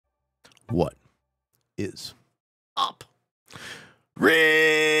What is up,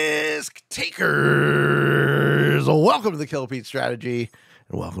 risk takers? Welcome to the Kill Pete strategy,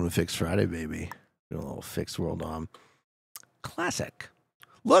 and welcome to Fixed Friday, baby. Doing a little Fixed World classic.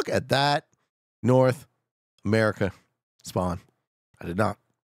 Look at that North America spawn. I did not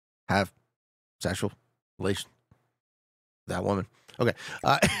have sexual relation with that woman. Okay,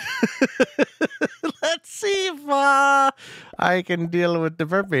 let's see if I can deal with the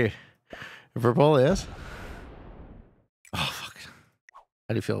burpee. Purple, yes. Oh, fuck.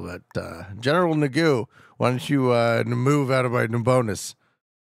 How do you feel about General Nagu? Why don't you move out of my bonus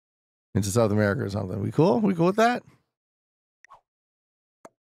into South America or something? We cool? We cool with that?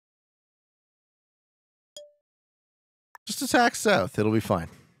 Just attack south. It'll be fine.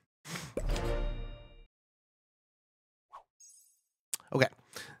 Okay.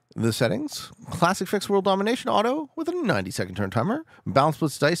 The settings: classic fixed world domination auto with a 90-second turn timer. Balance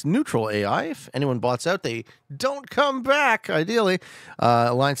splits dice, neutral AI. If anyone bots out, they don't come back, ideally.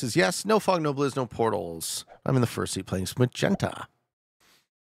 Alliances, yes. No fog, no blizz, no portals. I'm in the first seat playing magenta.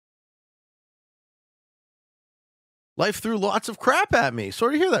 Life threw lots of crap at me.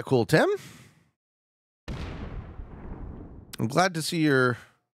 Sorry to hear that, Cool Tim. I'm glad to see you're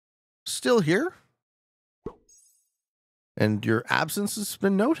still here. And your absence has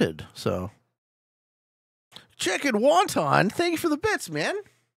been noted, so. Chicken Wonton, thank you for the bits, man.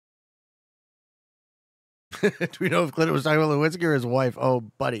 Do we know if Clinton was talking about Lewinsky or his wife? Oh,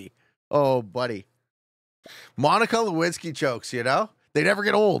 buddy. Oh, buddy. Monica Lewinsky jokes, you know? They never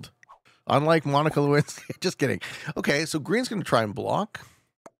get old. Unlike Monica Lewinsky. Just kidding. Okay, so green's going to try and block.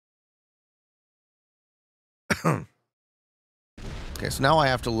 Okay, so now I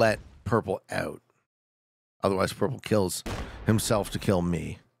have to let purple out. Otherwise, purple kills himself to kill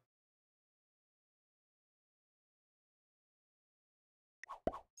me.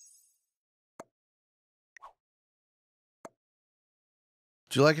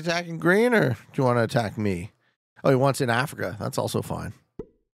 Do you like attacking green, or do you want to attack me? Oh, he wants in Africa. That's also fine.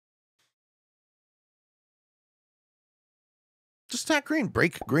 Just attack green.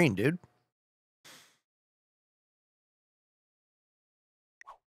 Break green, dude.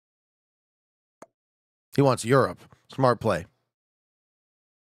 He wants Europe. Smart play.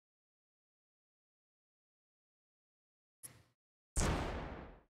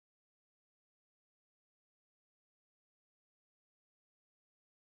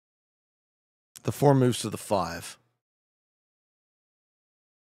 The 4 moves to the 5.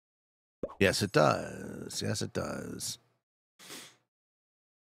 Yes, it does. Yes, it does.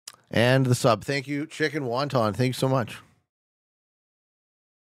 And the sub. Thank you, Chicken Wonton. Thank you so much.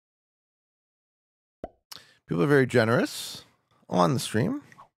 People are very generous on the stream.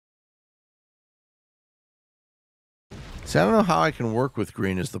 See, I don't know how I can work with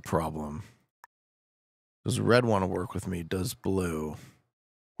green is the problem. Does red want to work with me? Does blue?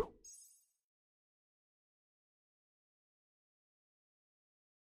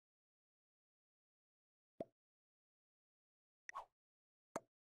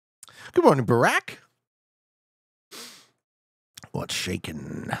 Good morning, Barack. What's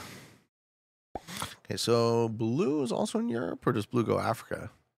shaking? Okay, so blue is also in Europe, or does blue go Africa?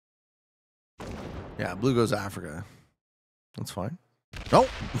 Yeah, blue goes Africa. That's fine. Oh!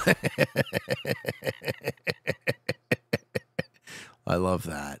 I love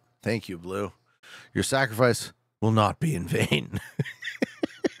that. Thank you, blue. Your sacrifice will not be in vain.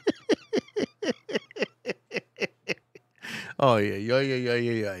 Oh,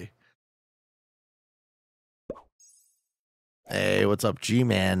 yeah. Hey, what's up,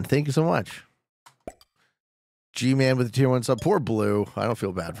 G-Man? Thank you so much. G-Man with the tier 1 sub. Poor blue. I don't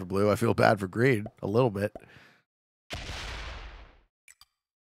feel bad for blue. I feel bad for green. A little bit.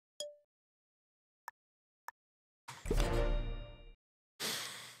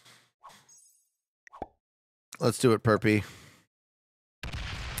 Let's do it, Perpy.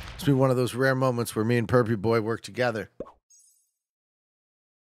 It's been one of those rare moments where me and Perpy Boy work together.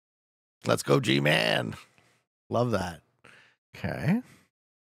 Let's go, G-Man. Love that. Okay.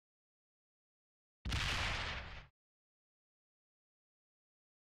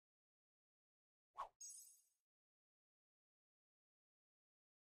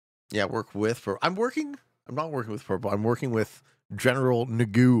 Yeah, work with purple. I'm not working with purple. I'm working with General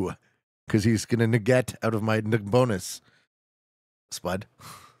Nagu because he's going to negate out of my bonus. Spud.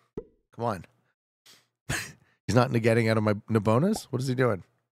 Come on. He's not negating out of my bonus? What is he doing?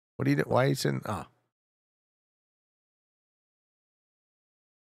 What are you doing? Why are you sitting? Ah.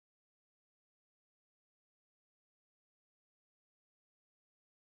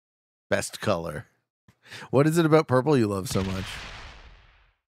 Best color. What is it about purple you love so much?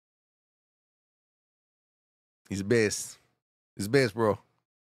 He's best. He's best, bro.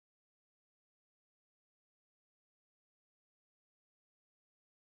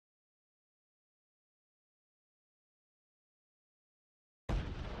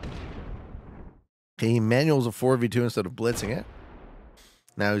 Okay, Emmanuel's a 4v2 instead of blitzing it.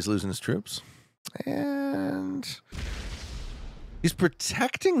 Now he's losing his troops. And he's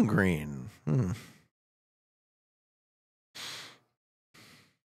protecting green.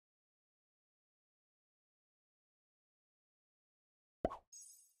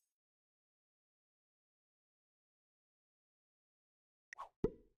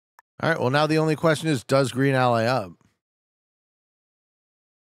 All right, well, now the only question is, does green ally up?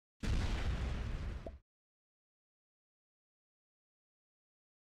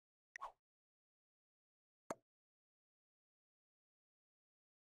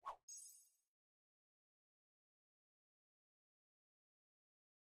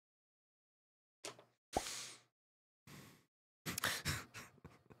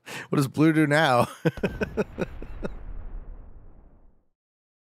 What does blue do now?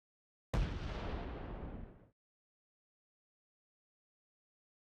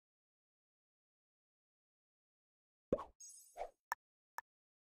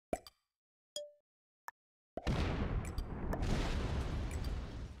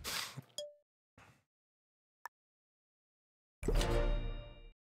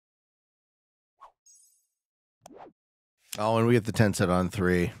 Oh, and we get the 10 set on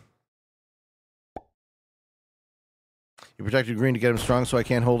 3. You protected green to get him strong so I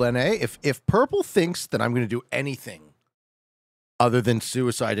can't hold NA. If purple thinks that I'm going to do anything other than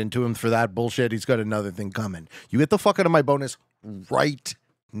suicide into him for that bullshit, he's got another thing coming. You get the fuck out of my bonus right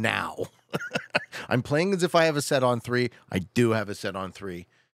now. I'm playing as if I have a set on 3. I do have a set on 3.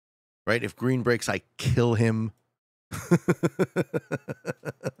 Right? If green breaks, I kill him.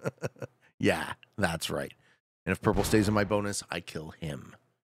 Yeah, that's right. And if purple stays in my bonus, I kill him.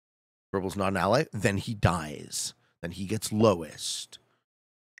 Purple's not an ally, then he dies. Then he gets lowest.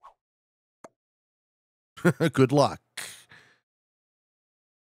 Good luck.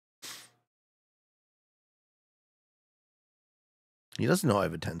 He doesn't know I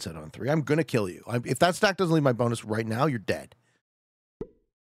have a 10 set on 3. I'm going to kill you. If that stack doesn't leave my bonus right now, you're dead.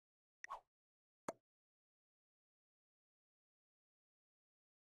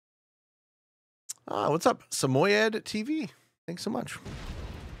 What's up, Samoyed TV? Thanks so much.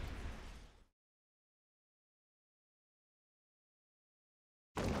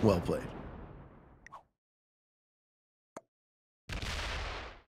 Well played.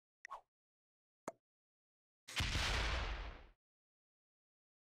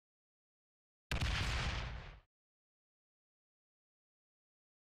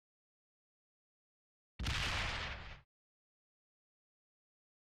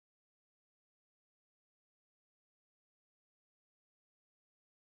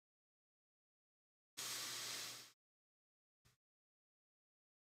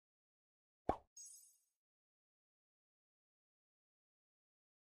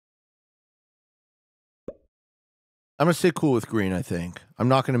 I'm going to stay cool with green, I think. I'm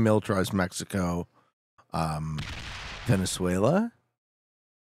not going to militarize Mexico, Venezuela.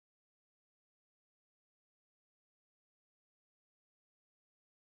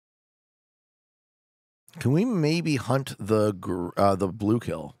 Can we maybe hunt the blue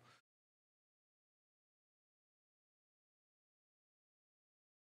kill?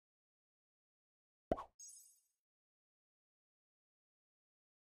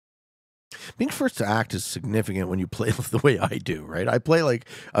 Being first to act is significant when you play the way I do, right? I play like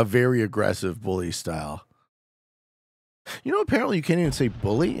a very aggressive bully style. You know, apparently you can't even say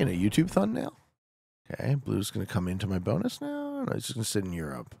bully in a YouTube thumbnail. Okay, blue's going to come into my bonus now. No, he's just going to sit in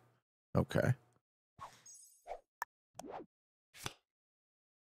Europe. Okay.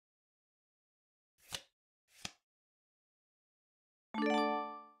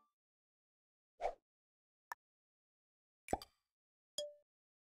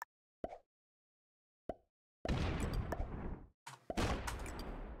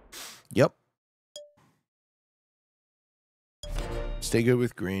 Yep. Stay good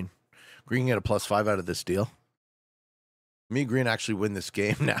with green. Green get a +5 out of this deal. Me and green actually win this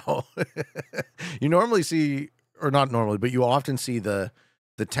game now. You normally see, or not normally, but you often see the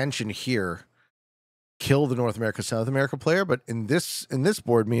tension here kill the North America, South America player. But in this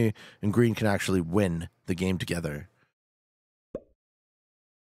board, me and green can actually win the game together.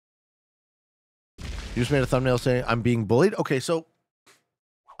 You just made a thumbnail saying I'm being bullied. Okay, so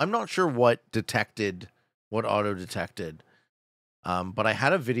I'm not sure what auto detected. But I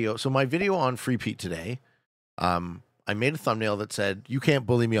had a video. So my video on Free Pete today, I made a thumbnail that said, "You can't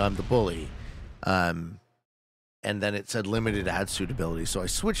bully me, I'm the bully." and then it said limited ad suitability. So I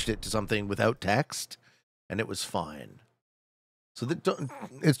switched it to something without text, and it was fine. So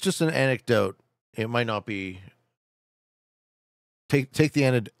it's just an anecdote. It might not be. Take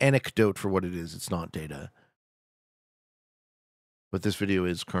the anecdote for what it is. It's not data. But this video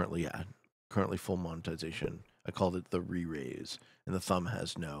is currently full monetization. I called it the re-raise, and the thumb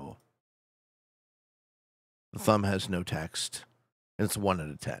has no text, and it's 1 out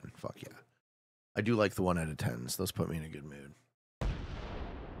of 10. Fuck yeah. I do like the 1 out of 10s. Those put me in a good mood.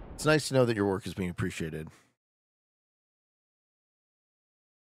 It's nice to know that your work is being appreciated.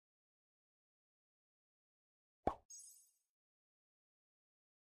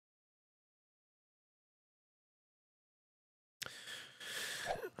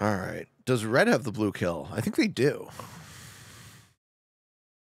 All right. Does red have the blue kill? I think they do.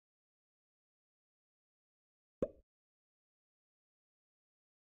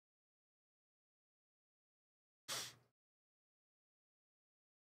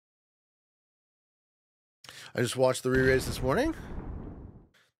 I just watched the re-raise this morning.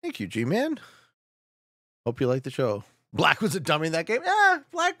 Thank you, G-Man. Hope you like the show. Black was a dummy in that game. Yeah,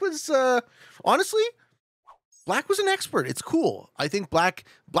 Black was, honestly, Black was an expert. It's cool. I think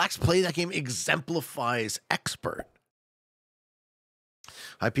Black's play of that game exemplifies expert.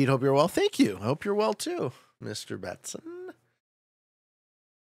 Hi, Pete. Hope you're well. Thank you. I hope you're well, too, Mr. Betson.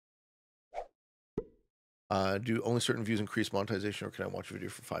 Do only certain views increase monetization, or can I watch a video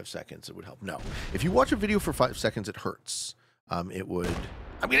for 5 seconds? It would help. No. If you watch a video for 5 seconds, it hurts. It would...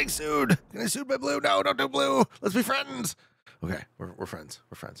 I'm getting sued. I'm getting sued by Blue. No, don't do Blue. Let's be friends. Okay, we're friends.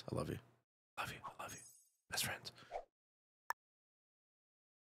 We're friends. I love you. Love you. I love you. Best friends.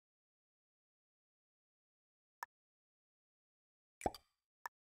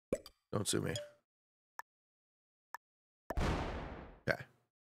 Don't sue me. Okay.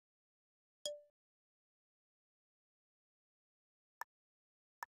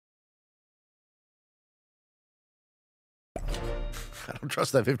 I don't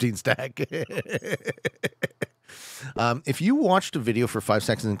trust that 15 stack. If you watched a video for 5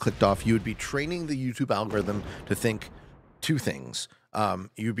 seconds and clicked off, you would be training the YouTube algorithm to think two things.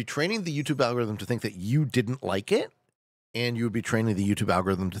 You'd be training the YouTube algorithm to think that you didn't like it, and you would be training the YouTube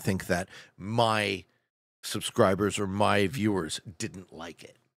algorithm to think that my subscribers or my viewers didn't like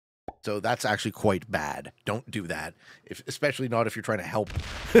it. So that's actually quite bad. Don't do that. Especially not if you're trying to help.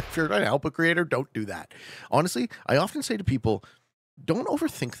 If you're trying to help a creator, don't do that. Honestly, I often say to people, don't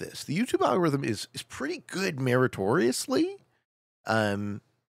overthink this. The YouTube algorithm is pretty good meritoriously.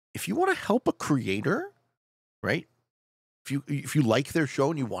 If you want to help a creator, right? If you like their show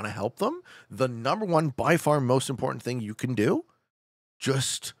and you want to help them, the number one, by far, most important thing you can do,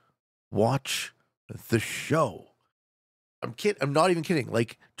 just watch the show. I'm not even kidding.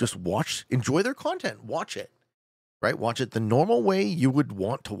 Like, just watch, enjoy their content, watch it, right? Watch it the normal way you would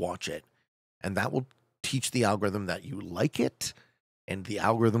want to watch it. And that will teach the algorithm that you like it, and the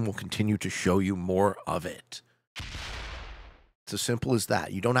algorithm will continue to show you more of it. It's as simple as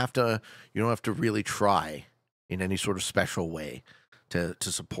that. You don't have to really try in any sort of special way to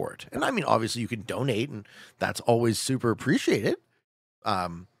support. And I mean, obviously you can donate, and that's always super appreciated.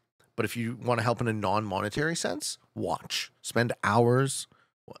 But if you want to help in a non-monetary sense, watch. Spend hours.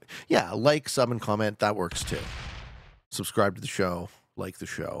 Yeah, like, sub, and comment. That works too. Subscribe to the show, like the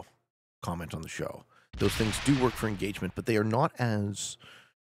show, comment on the show. Those things do work for engagement, but they are not as...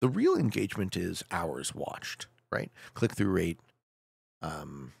 The real engagement is hours watched, right? Click-through rate.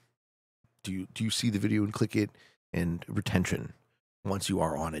 Do you see the video and click it? And retention. Once you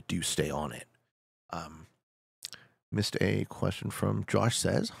are on it, do you stay on it? Missed a question from Josh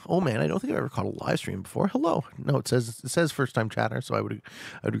says, "Oh man, I don't think I've ever caught a live stream before." Hello. No, it says first time chatter, so I would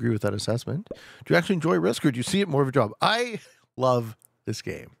agree with that assessment. Do you actually enjoy Risk, or do you see it more of a job? I love this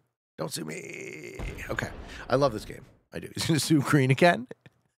game. Don't sue me. Okay. I love this game. I do. He's gonna sue Green again.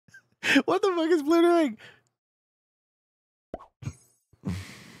 What the fuck is Blue doing?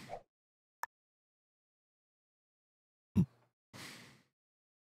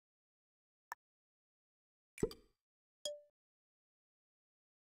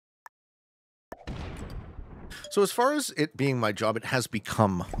 So as far as it being my job, it has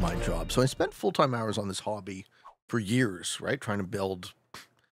become my job. So I spent full-time hours on this hobby for years, right? Trying to build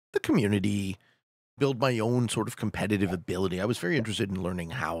the community, build my own sort of competitive ability. I was very interested in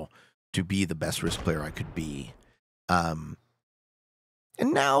learning how to be the best Risk player I could be. And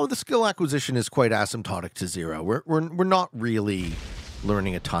now the skill acquisition is quite asymptotic to zero. We're not really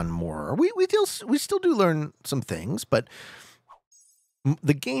learning a ton more. We still do learn some things, but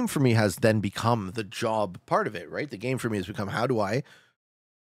the game for me has then become the job part of it, right? The game for me has become, how do I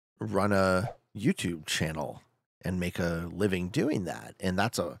run a YouTube channel? and make a living doing that. And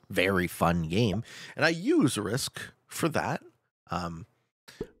that's a very fun game. And I use Risk for that.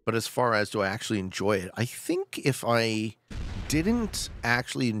 But as far as do I actually enjoy it, I think if I didn't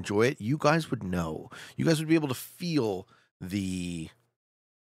actually enjoy it, you guys would know. You guys would be able to feel the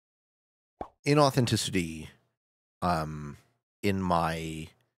inauthenticity in my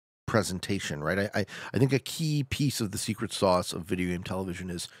presentation, right? I think a key piece of the secret sauce of video game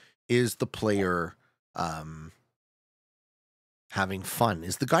television is the player having fun.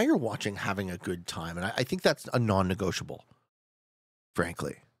 Is the guy you're watching having a good time? And I think that's a non-negotiable,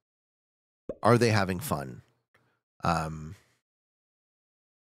 frankly. Are they having fun? And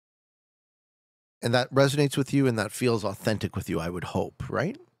that resonates with you and that feels authentic with you, I would hope,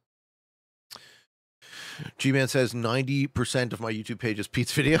 right? G-Man says 90% of my YouTube page is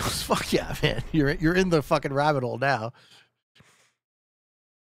Pete's videos. Fuck yeah, man. You're in the fucking rabbit hole now.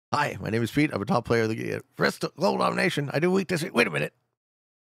 Hi, my name is Pete. I'm a top player of the rest of Global Domination. I do week this week. Wait a minute.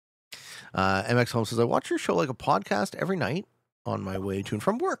 MX Holmes says, I watch your show like a podcast every night on my way to and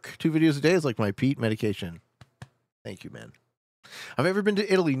from work. 2 videos a day is like my Pete medication. Thank you, man. Have I ever been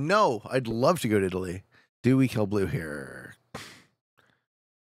to Italy? No. I'd love to go to Italy. Do we kill blue here?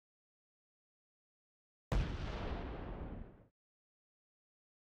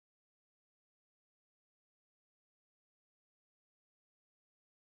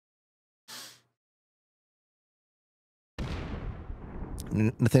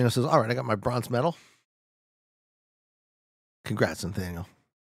 Nathaniel says, all right, I got my bronze medal. Congrats, Nathaniel.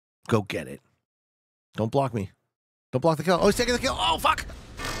 Go get it. Don't block me. Don't block the kill. Oh, he's taking the kill. Oh, fuck.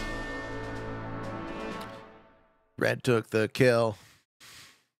 Red took the kill.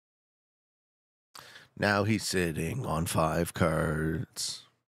 Now he's sitting on 5 cards.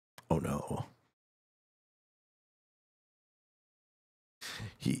 Oh, no.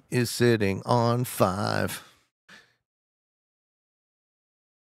 He is sitting on 5.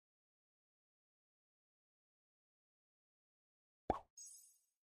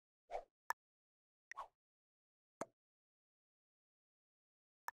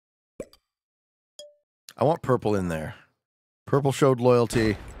 I want purple in there. Purple showed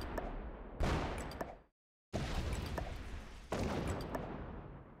loyalty.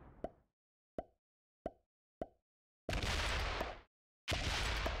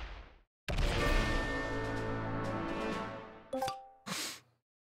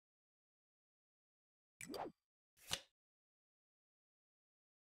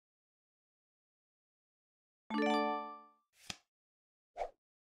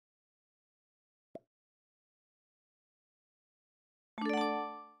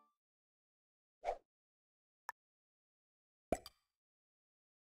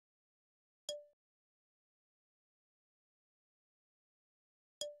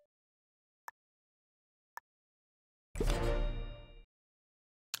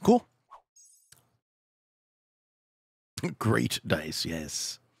 Cool. Great dice,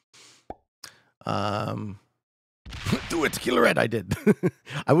 yes. Do it, Killer Red. I did.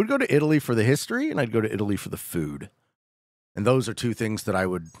 I would go to Italy for the history, and I'd go to Italy for the food. And those are 2 things that I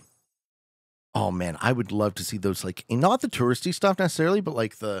would. Oh man, I would love to see those. Like, not the touristy stuff necessarily, but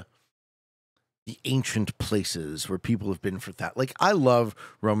like the ancient places where people have been for that. Like, I love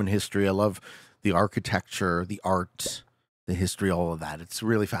Roman history. I love the architecture, the art, the history, all of that. It's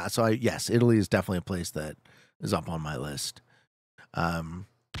really fast. So yes, Italy is definitely a place that is up on my list.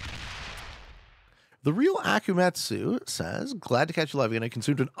 The real Akumetsu says, glad to catch you live again. I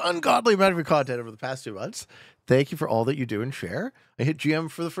consumed an ungodly amount of your content over the past 2 months. Thank you for all that you do and share. I hit GM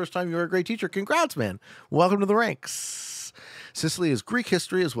for the first time. You're a great teacher. Congrats, man. Welcome to the ranks. Sicily is Greek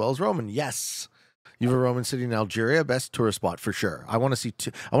history as well as Roman. Yes. You have a Roman city in Algeria. Best tourist spot for sure. I want to see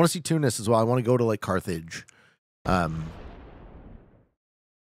Tunis as well. I want to go to like Carthage. Well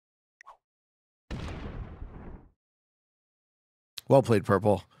played,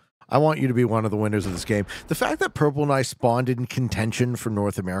 Purple. I want you to be one of the winners of this game. The fact that Purple and I spawned in contention for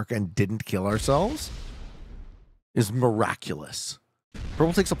North America and didn't kill ourselves is miraculous.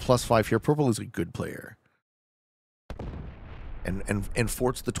 Purple takes a +5 here. Purple is a good player. And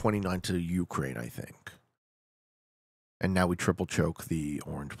forts the 29 to Ukraine, I think. And now we triple choke the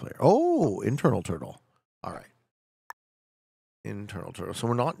orange player. Oh, internal turtle. All right. Internal turtle. So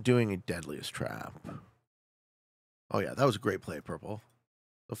we're not doing a deadliest trap. Oh yeah, that was a great play, Purple.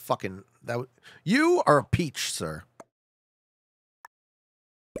 The fucking you are a peach, sir.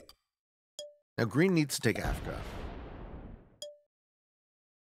 Now green needs to take Africa.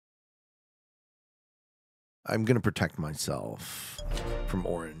 I'm gonna protect myself from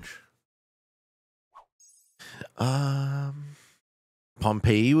orange.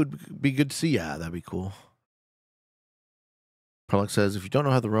 Pompeii would be good to see. Yeah, that'd be cool. Prologue says, if you don't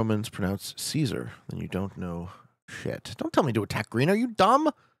know how the Romans pronounce Caesar, then you don't know shit. Don't tell me to attack green. Are you dumb?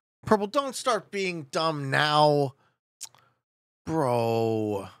 Purple, don't start being dumb now.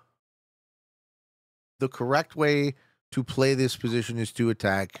 Bro. The correct way to play this position is to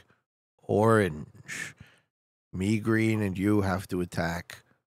attack orange. Me green and you have to attack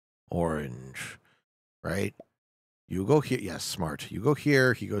orange. Right? You go here. Yes, smart. You go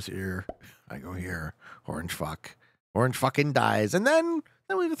here. He goes here. I go here. Orange fuck. Orange fucking dies. And then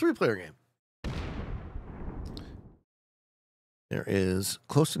we have a 3-player game. There is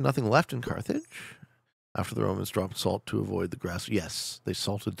close to nothing left in Carthage. After the Romans dropped salt to avoid the grass. Yes, they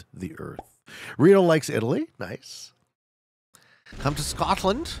salted the earth. Rito likes Italy. Nice. Come to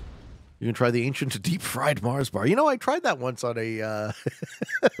Scotland. You can try the ancient deep-fried Mars bar. You know, I tried that once on a...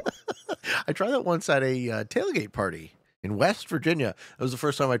 I tried that once at a tailgate party in West Virginia. That was the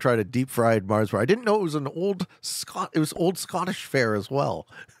first time I tried a deep-fried Mars bar. I didn't know it was an old Scottish fare as well.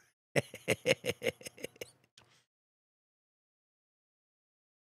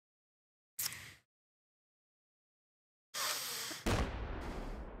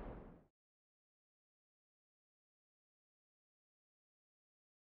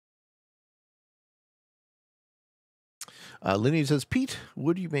 Linny says, Pete,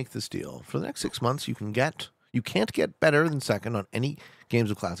 would you make this deal? For the next 6 months, you can't get better than second on any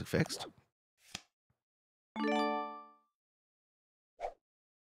games of Classic Fixed.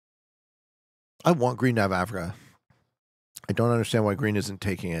 I want green to have Africa. I don't understand why green isn't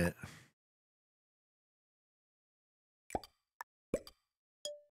taking it.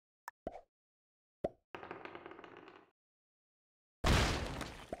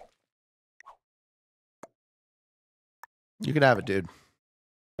 You can have it, dude.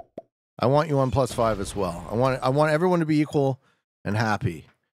 I want you on +5 as well. I want everyone to be equal and happy.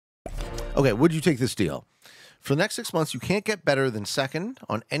 Okay, would you take this deal? For the next 6 months, you can't get better than second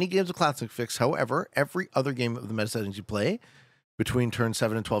on any games of Classic Fix. However, every other game of the meta settings you play, between turn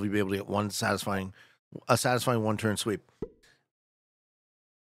 7 and 12, you'll be able to get a satisfying one-turn sweep.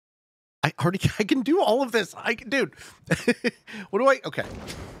 I can do all of this. Dude. What do I? Okay.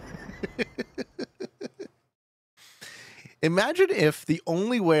 Imagine if the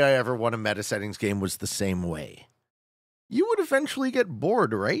only way I ever won a meta settings game was the same way. You would eventually get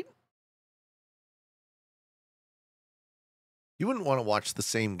bored, right? You wouldn't want to watch the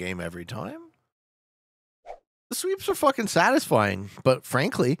same game every time. The sweeps are fucking satisfying, but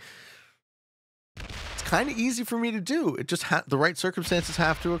frankly, it's kind of easy for me to do. It just the right circumstances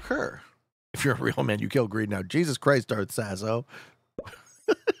have to occur. If you're a real man, you kill greed now. Jesus Christ, Darth Sasso.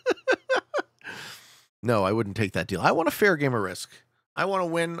 No, I wouldn't take that deal. I want a fair game of Risk. I want to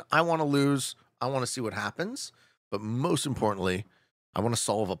win. I want to lose. I want to see what happens. But most importantly, I want to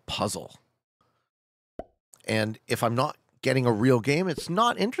solve a puzzle. And if I'm not getting a real game, it's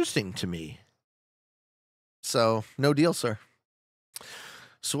not interesting to me. So, no deal, sir.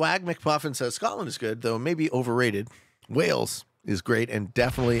 Swag McPuffin says, Scotland is good, though maybe overrated. Wales is great and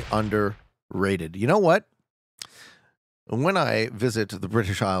definitely underrated. You know what? When I visit the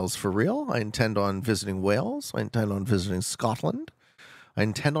British Isles for real, I intend on visiting Wales. I intend on visiting Scotland. I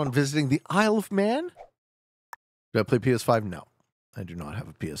intend on visiting the Isle of Man. Do I play PS5? No, I do not have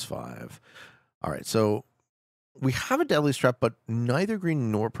a PS5. All right, so we have a deadly strap, but neither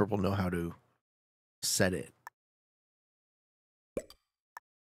green nor purple know how to set it.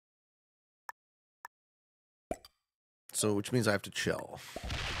 So, which means I have to chill.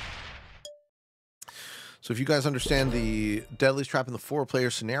 So if you guys understand the deadly trap in the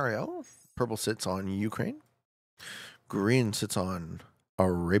 4-player scenario, purple sits on Ukraine, green sits on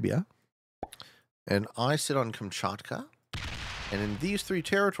Arabia, and I sit on Kamchatka. And in these 3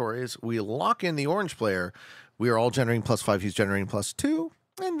 territories, we lock in the orange player. We are all generating +5. He's generating +2.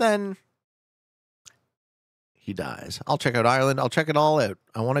 And then he dies. I'll check out Ireland. I'll check it all out.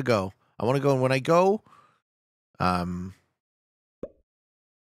 I want to go. And when I go,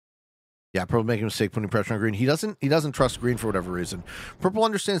 yeah, purple making a mistake putting pressure on green. He doesn't trust green for whatever reason. Purple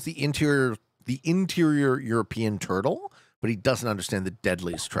understands the interior European turtle, but he doesn't understand the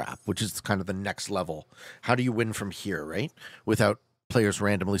deadliest trap, which is kind of the next level. How do you win from here, right? Without players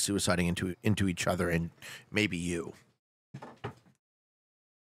randomly suiciding into each other and maybe you.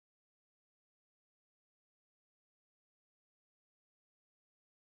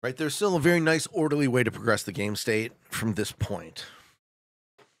 Right, there's still a very nice orderly way to progress the game state from this point.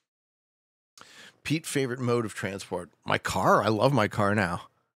 Pete, favorite mode of transport? My car. I love my car now.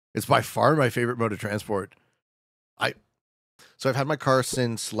 It's by far my favorite mode of transport. So I've had my car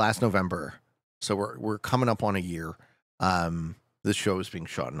since last November. So we're coming up on a year. This show is being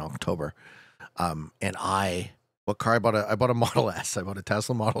shot in October. And What car I bought? I bought a Model S. I bought a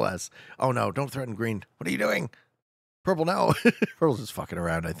Tesla Model S. Oh no! Don't threaten green. What are you doing? Purple, no. Purple's just fucking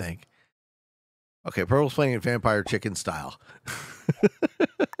around, I think. Okay, Purple's playing it vampire chicken style.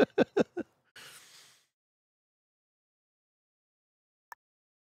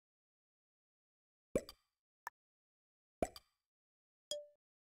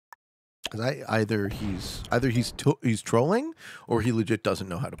 Because either he's trolling, or he legit doesn't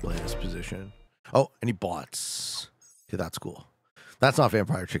know how to play this position. Oh, and he bots. Okay, that's cool. That's not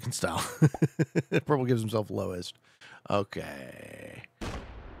vampire chicken style. Purple gives himself lowest. Okay.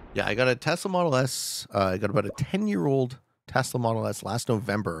 Yeah, I got a Tesla Model S. I got about a 10-year-old Tesla Model S last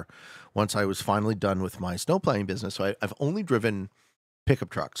November once I was finally done with my snowplow business. So I've only driven pickup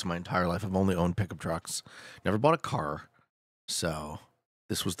trucks my entire life. I've only owned pickup trucks. Never bought a car. So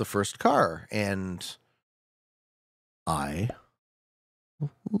this was the first car, and I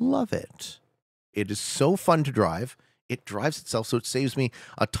love it. It is so fun to drive. It drives itself, so it saves me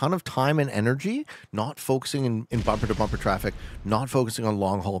a ton of time and energy, not focusing in bumper-to-bumper traffic, not focusing on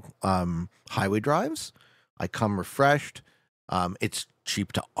long-haul highway drives. I come refreshed. It's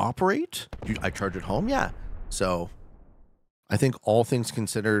cheap to operate. I charge at home, yeah. So I think all things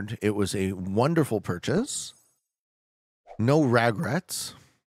considered, it was a wonderful purchase. No regrets.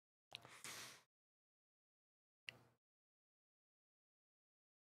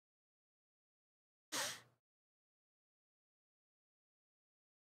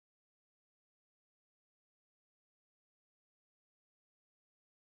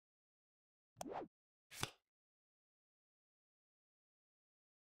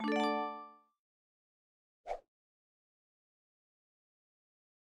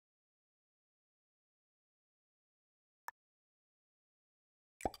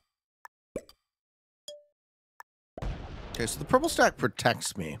 Okay, so the purple stack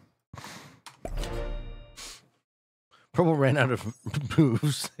protects me. Purple ran out of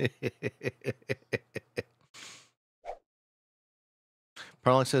moves.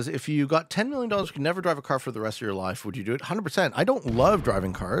 Parlong says, if you got $10 million, you could never drive a car for the rest of your life, would you do it? 100%. I don't love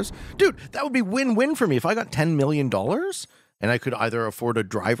driving cars. Dude, that would be win-win for me. If I got $10 million and I could either afford a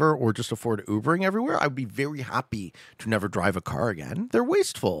driver or just afford Ubering everywhere, I'd be very happy to never drive a car again. They're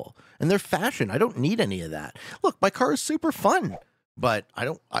wasteful and they're fashion. I don't need any of that. Look, my car is super fun, but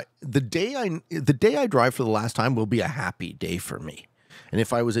the day I drive for the last time will be a happy day for me. And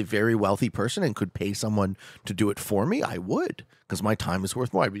if I was a very wealthy person and could pay someone to do it for me, I would, because my time is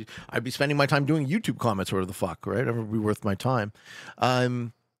worth more. I'd be spending my time doing YouTube comments or whatever the fuck, right? It would be worth my time.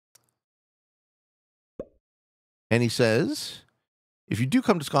 And he says, if you do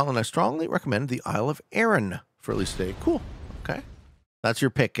come to Scotland, I strongly recommend the Isle of Arran for at least a day. Cool. Okay. That's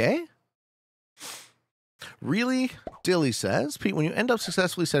your pick, eh? Really? Dilly says, Pete, when you end up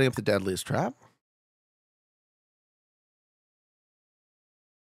successfully setting up the deadliest trap,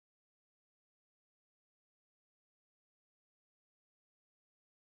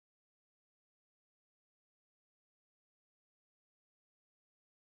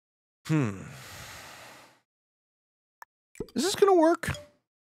 is this going to work?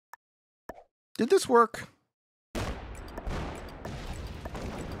 Did this work?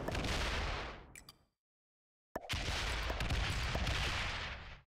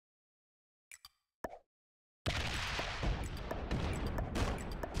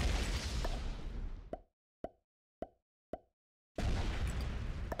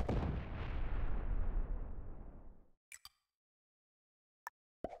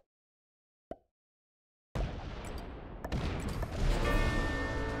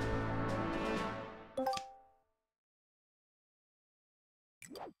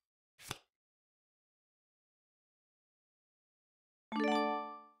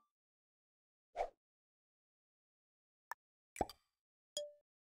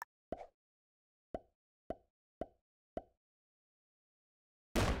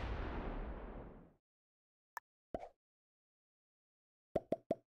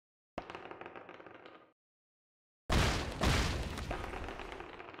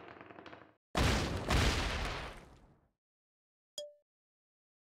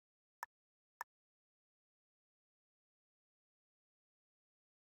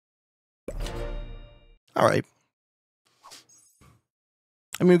 All right.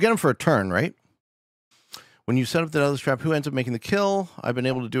 I mean, we get him for a turn, right? When you set up the other trap, who ends up making the kill? I've been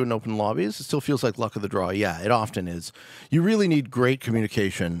able to do it in open lobbies. It still feels like luck of the draw. Yeah, it often is. You really need great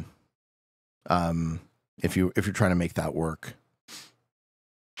communication if you're trying to make that work.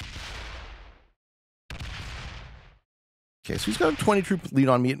 Okay, so he's got a 20 troop lead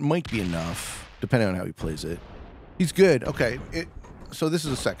on me. It might be enough, depending on how he plays it. He's good. Okay, so this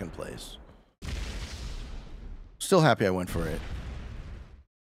is a second place. still happy I went for it.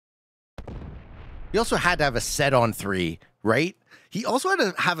 He also had to have a set on 3, right? He also had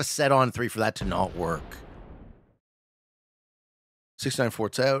to have a set on 3 for that to not work. 6-9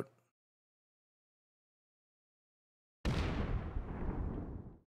 forts out.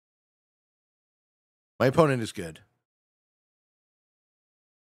 My opponent is good.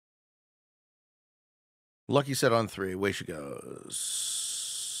 Lucky set on 3. Away she goes.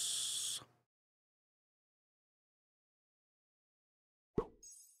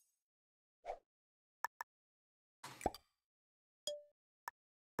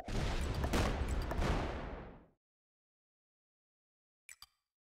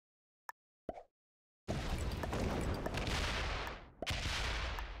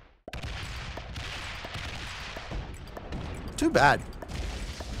 Too bad.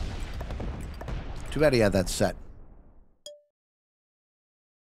 Too bad he had that set.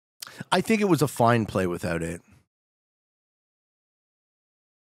 I think it was a fine play without it.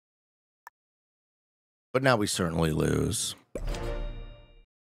 But now we certainly lose.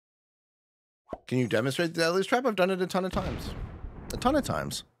 Can you demonstrate the lose trap? I've done it a ton of times. A ton of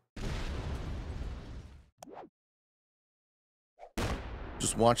times.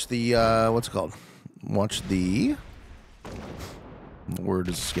 Just watch the, what's it called? Watch the word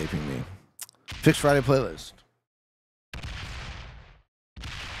is escaping me. Fixed Friday playlist.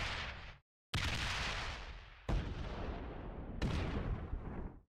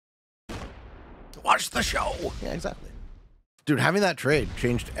 Watch the show. Yeah, exactly. Dude, having that trade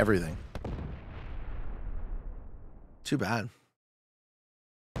changed everything. Too bad.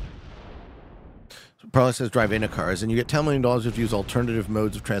 Probably says drive in a cars, and you get $10 million if you use alternative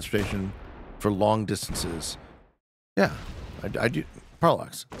modes of transportation for long distances. Yeah, I do.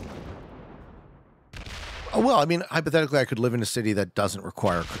 Parallax. Oh, well, I mean, hypothetically, I could live in a city that doesn't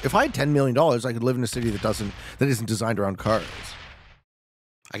require... If I had $10 million, I could live in a city that isn't designed around cars.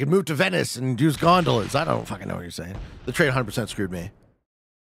 I could move to Venice and use gondolas. I don't fucking know what you're saying. The trade 100% screwed me.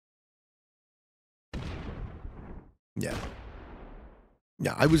 Yeah.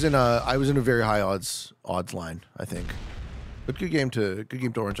 Yeah, I was in a very high odds line, I think. But good game to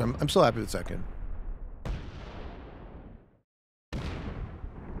Orange. I'm still happy with second.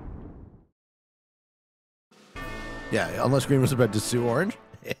 Yeah, unless Green was about to sue Orange.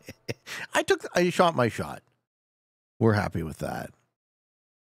 I shot my shot. We're happy with that.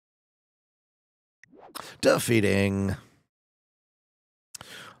 Defeating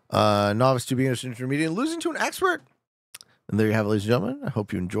novice to beginner to intermediate and losing to an expert. And there you have it, ladies and gentlemen. I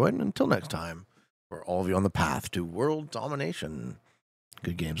hope you enjoyed. And until next time, for all of you on the path to world domination,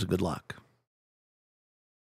 good games and good luck.